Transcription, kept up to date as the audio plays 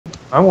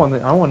I want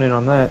in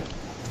on that.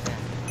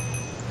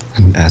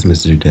 Ask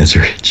Mr.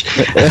 Deserich.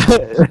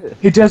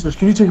 Hey Desmond,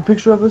 can you take a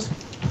picture of us?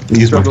 The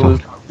Use my struggle phone.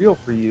 is not real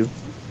for you.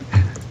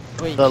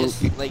 Wait, The,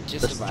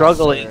 just the of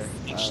struggle us, is or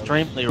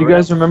extremely You real.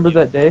 guys remember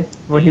that day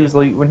when he was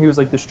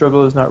like the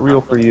struggle is not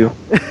real for you.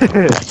 these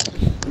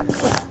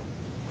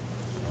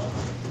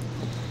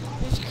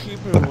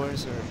creeper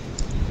wars are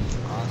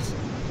awesome.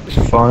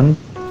 Fun.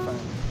 Fun.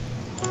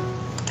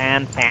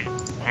 and.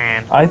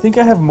 I think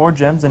I have more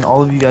gems than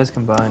all of you guys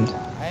combined.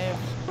 I have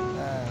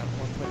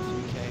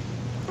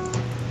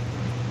 1.3k.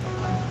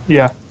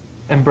 Yeah.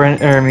 And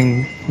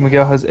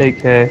Miguel has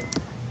 8K.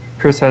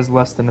 Chris has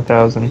less than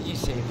 1,000. You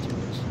saved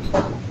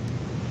yours.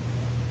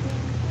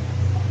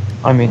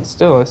 I mean,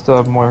 still, I still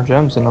have more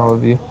gems than all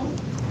of you.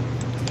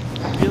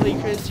 Really,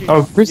 Chris?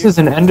 Oh, Chris is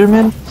an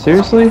Enderman?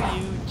 Seriously? You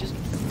just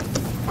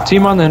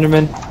Team on the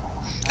Enderman.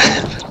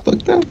 Fuck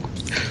them.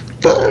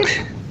 Fuck.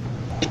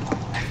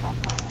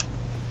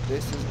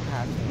 this isn't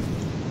happening.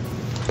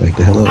 Back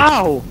the hell up.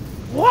 Ow!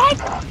 What?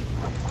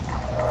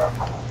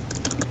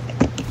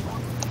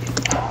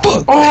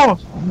 Fuck. Oh!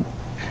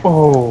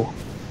 Oh.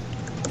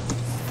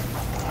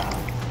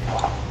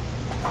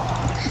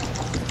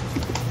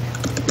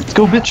 Let's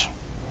go, bitch.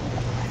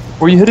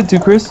 Where you headed to,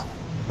 Chris?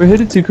 Where you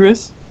headed to,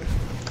 Chris?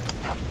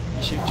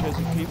 You should have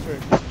chosen creeper.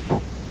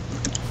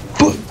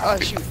 Fuck. Oh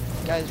shoot,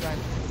 guys, run!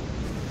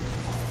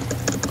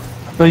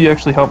 No, you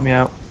actually helped me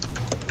out.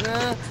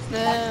 No,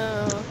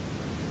 no.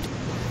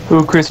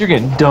 Ooh, Chris, you're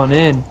getting done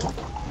in.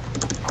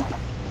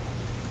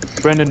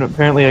 Brendan,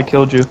 apparently I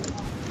killed you.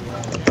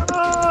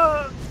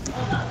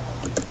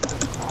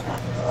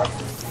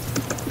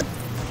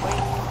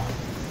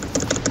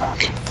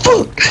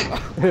 Fuck.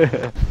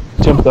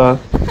 Jumped off.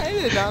 I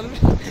did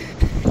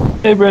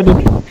it, Hey,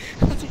 Brendan.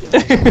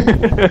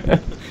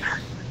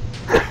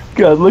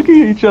 God,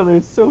 looking at each other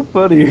is so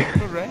funny.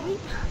 right?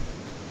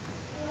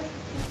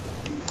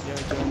 Yo,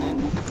 join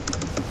in.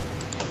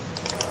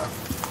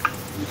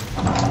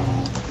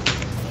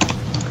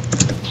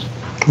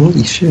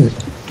 Holy shit.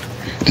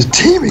 The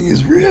teaming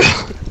is real.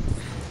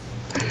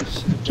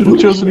 Should have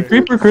chosen a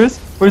creeper, Chris.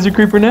 Where's your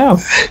creeper now?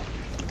 Fuck.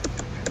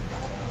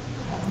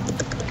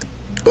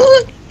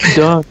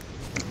 Done.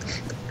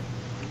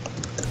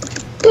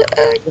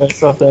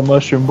 That's off that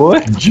mushroom, boy.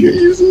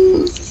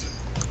 Jesus.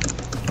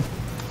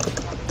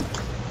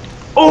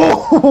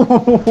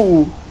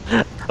 Oh!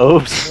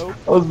 Oops. Nope,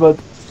 I was about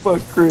to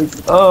fuck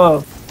Chris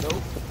up.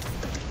 nope.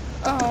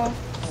 Oh.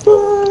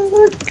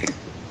 Fuck.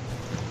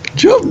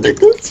 Jump,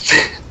 niggas.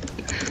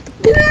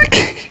 Fuck.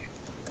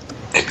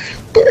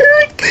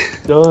 Fuck.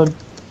 Done.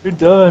 You're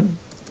done.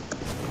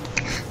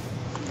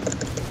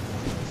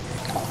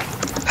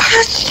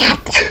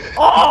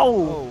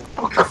 Oh!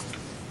 Oh.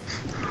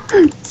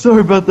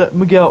 Sorry about that,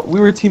 Miguel. We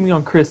were teaming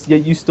on Chris,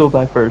 yet you still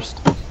die first.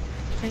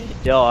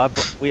 Yo,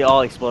 we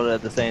all exploded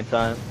at the same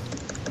time.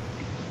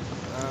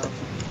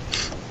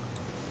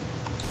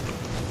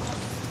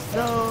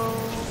 No.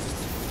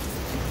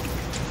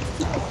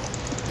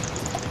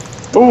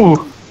 Ooh.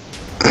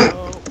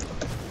 No.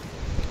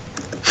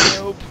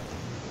 Nope.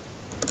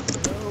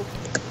 Nope.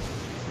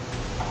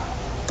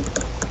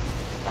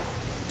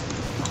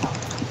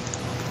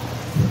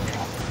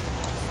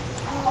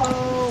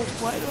 Oh,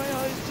 why do I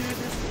always do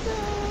this?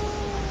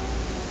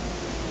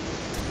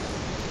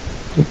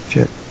 No.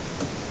 Shit.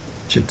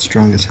 Shit's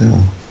strong as hell.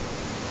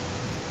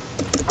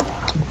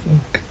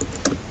 Fuck.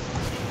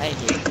 I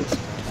hate this.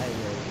 I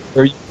really do.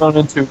 Where you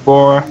running to,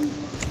 boy?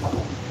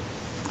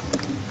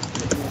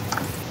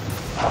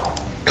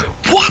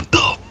 What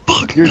the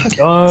fuck? You're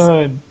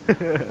done. Are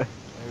you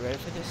ready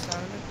for this,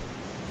 Donovan?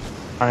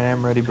 I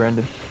am ready,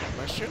 Brendan.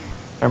 Mushroom?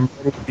 I'm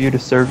ready for you to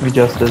serve me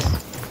justice.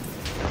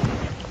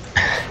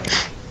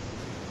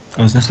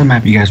 Oh, is this the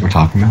map you guys were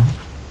talking about?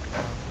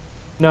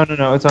 No,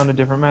 it's on a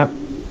different map.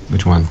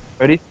 Which one?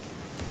 Ready?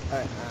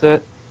 Alright,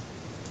 Set.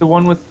 The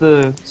one with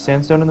the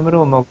sandstone in the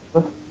middle and the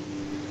lava.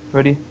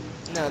 Ready?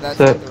 no, that's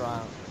Set. the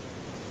wrong.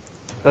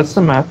 That's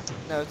the map.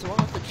 No, it's the one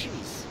with the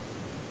trees.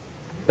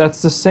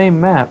 That's the same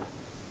map.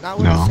 Not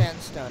with No. the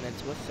sandstone,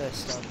 it's with the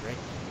stone brick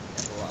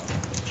and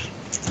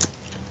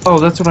the Oh,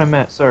 that's what I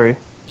meant. Sorry.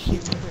 lava.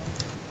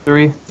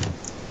 3,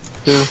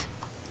 2,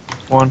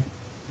 1,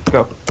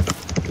 go.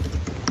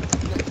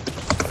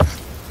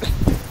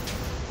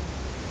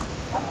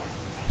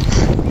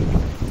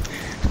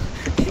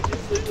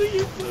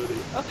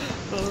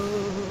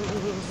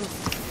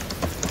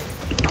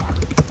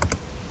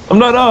 I'm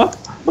not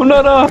off. I'm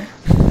not off.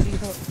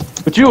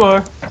 But you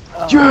are.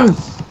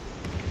 Yes.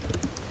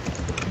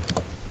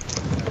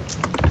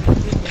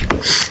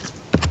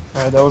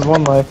 All right, that was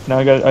one life. Now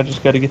I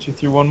just got to get you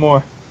through one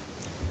more.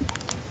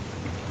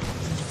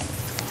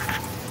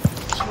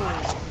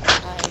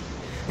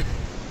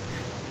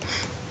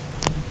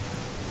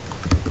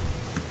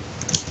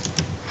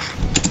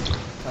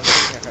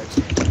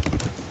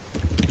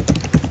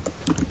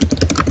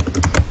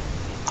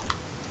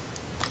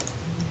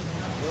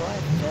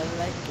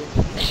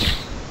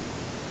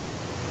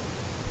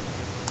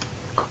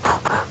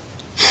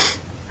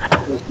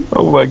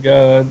 Oh my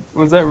god.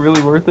 Was that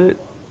really worth it?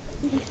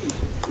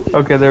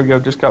 Okay, there we go.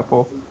 Just got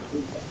full.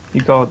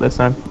 You call it this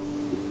time. 3,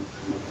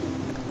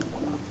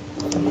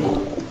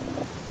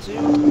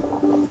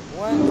 2,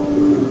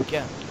 1,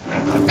 go.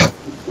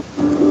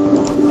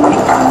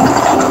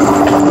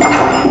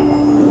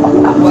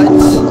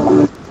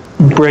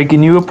 What?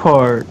 Breaking you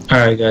apart.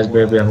 Alright guys,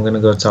 baby, I'm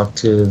gonna go talk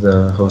to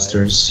the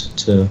hosters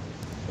to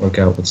work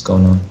out what's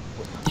going on.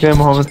 Okay,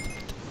 Mohammed.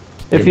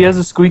 If he has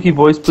a squeaky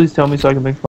voice, please tell me so I can make fun.